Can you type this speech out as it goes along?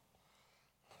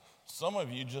Some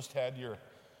of you just had your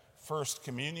first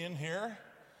communion here.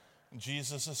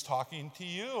 Jesus is talking to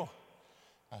you.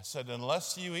 I said,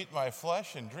 unless you eat my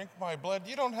flesh and drink my blood,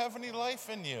 you don't have any life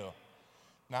in you.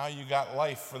 Now you got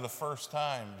life for the first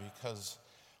time because,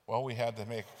 well, we had to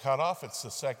make a cutoff. It's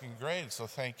the second grade, so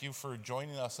thank you for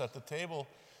joining us at the table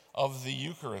of the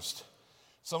Eucharist.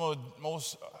 Some of the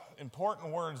most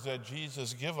important words that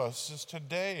Jesus gives us is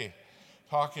today,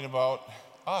 talking about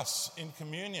us in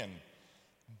communion.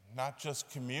 Not just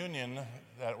communion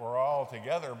that we're all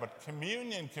together, but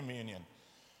communion.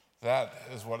 That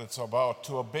is what it's about.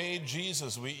 To obey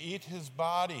Jesus, we eat his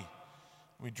body,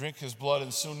 we drink his blood,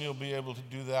 and soon you'll be able to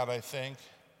do that, I think.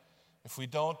 If we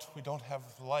don't have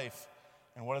life.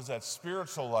 And what is that?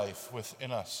 Spiritual life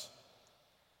within us.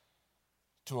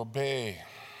 To obey,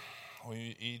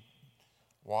 we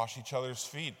wash each other's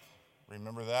feet.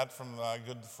 Remember that from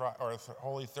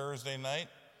Holy Thursday night?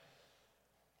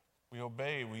 We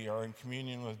obey. We are in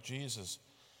communion with Jesus.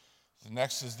 The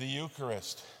next is the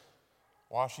Eucharist.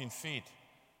 Washing feet,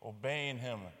 obeying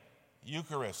him.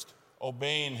 Eucharist,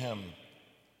 obeying him.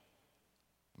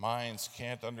 Minds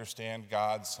can't understand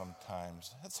God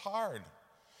sometimes. It's hard.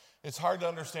 It's hard to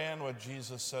understand what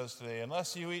Jesus says today.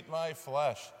 Unless you eat my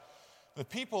flesh. The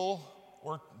people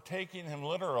were taking him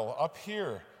literal up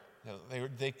here.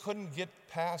 They couldn't get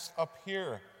past up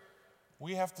here.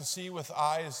 We have to see with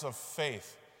eyes of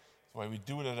faith. That's why we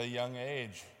do it at a young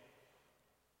age.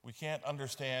 We can't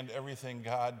understand everything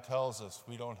God tells us.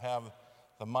 We don't have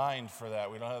the mind for that.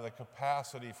 We don't have the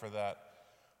capacity for that.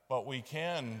 But we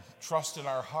can trust in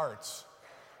our hearts.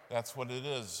 That's what it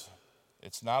is.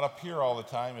 It's not up here all the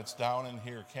time. It's down in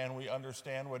here. Can we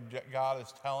understand what God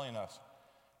is telling us?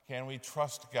 Can we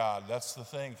trust God? That's the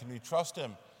thing. Can we trust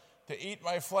him to eat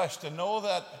my flesh, to know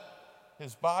that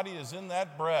his body is in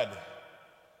that bread?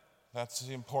 That's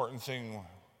the important thing.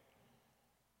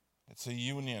 It's a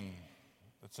union.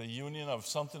 It's a union of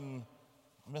something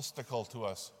mystical to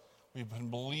us. We can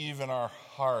believe in our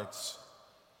hearts.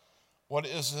 What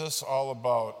is this all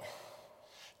about?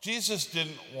 Jesus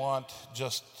didn't want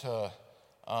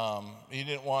he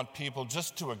didn't want people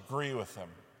just to agree with him,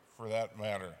 for that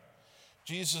matter.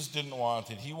 Jesus didn't want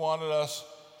it. He wanted us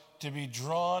to be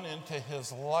drawn into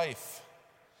his life,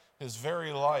 his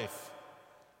very life.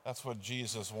 That's what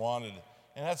Jesus wanted.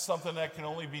 And that's something that can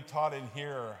only be taught in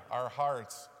here, our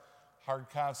hearts. Hard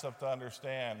concept to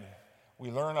understand.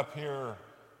 We learn up here,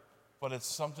 but it's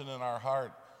something in our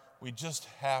heart. We just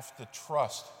have to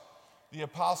trust. The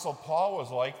Apostle Paul was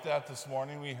like that this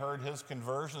morning. We heard his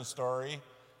conversion story.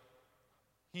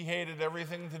 He hated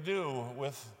everything to do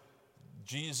with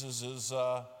Jesus'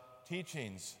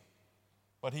 teachings.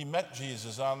 But he met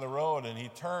Jesus on the road and he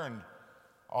turned.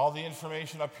 All the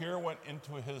information up here went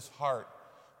into his heart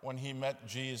when he met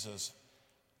Jesus.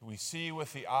 We see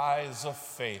with the eyes of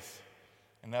faith.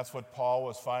 And that's what Paul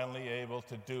was finally able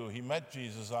to do. He met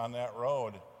Jesus on that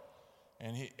road.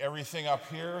 And everything up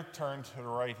here turned to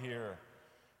right here.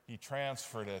 He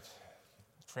transferred it.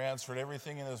 Transferred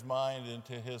everything in his mind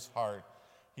into his heart.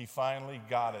 He finally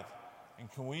got it.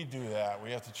 And can we do that?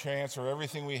 We have to transfer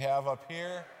everything we have up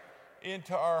here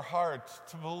into our heart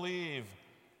to believe.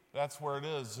 That's where it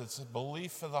is. It's a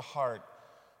belief of the heart.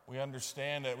 We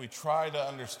understand it. We try to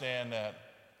understand that.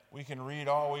 We can read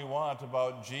all we want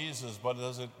about Jesus, but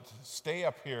does it stay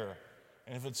up here?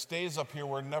 And if it stays up here,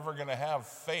 we're never going to have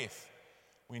faith.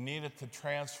 We need it to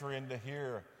transfer into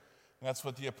here. And that's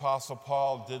what the Apostle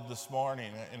Paul did this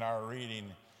morning in our reading.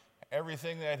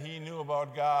 Everything that he knew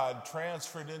about God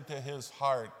transferred into his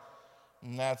heart.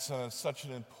 And that's such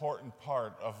an important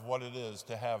part of what it is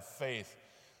to have faith.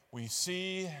 We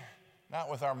see, not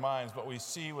with our minds, but we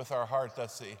see with our heart.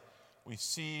 We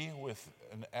see with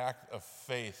an act of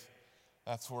faith.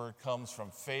 That's where it comes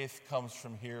from. Faith comes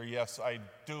from here. Yes, I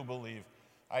do believe.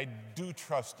 I do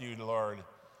trust you, Lord,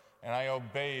 and I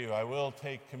obey you. I will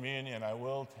take communion. I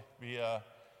will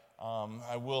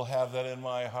have that in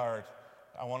my heart.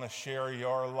 I want to share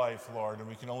your life, Lord, and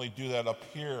we can only do that up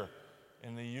here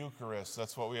in the Eucharist.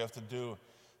 That's what we have to do.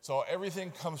 So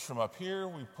everything comes from up here.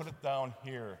 We put it down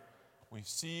here. We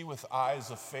see with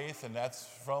eyes of faith, and that's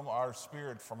from our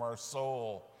spirit, from our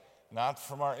soul, not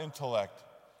from our intellect.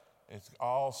 It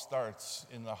all starts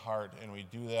in the heart, and we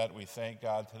do that. We thank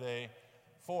God today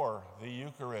for the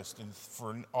Eucharist and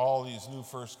for all these new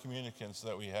first communicants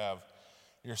that we have.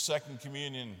 Your second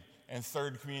communion and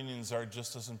third communions are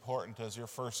just as important as your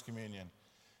first communion,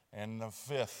 and the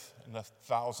fifth and the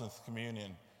 1,000th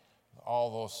communion.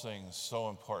 All those things so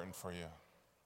important for you.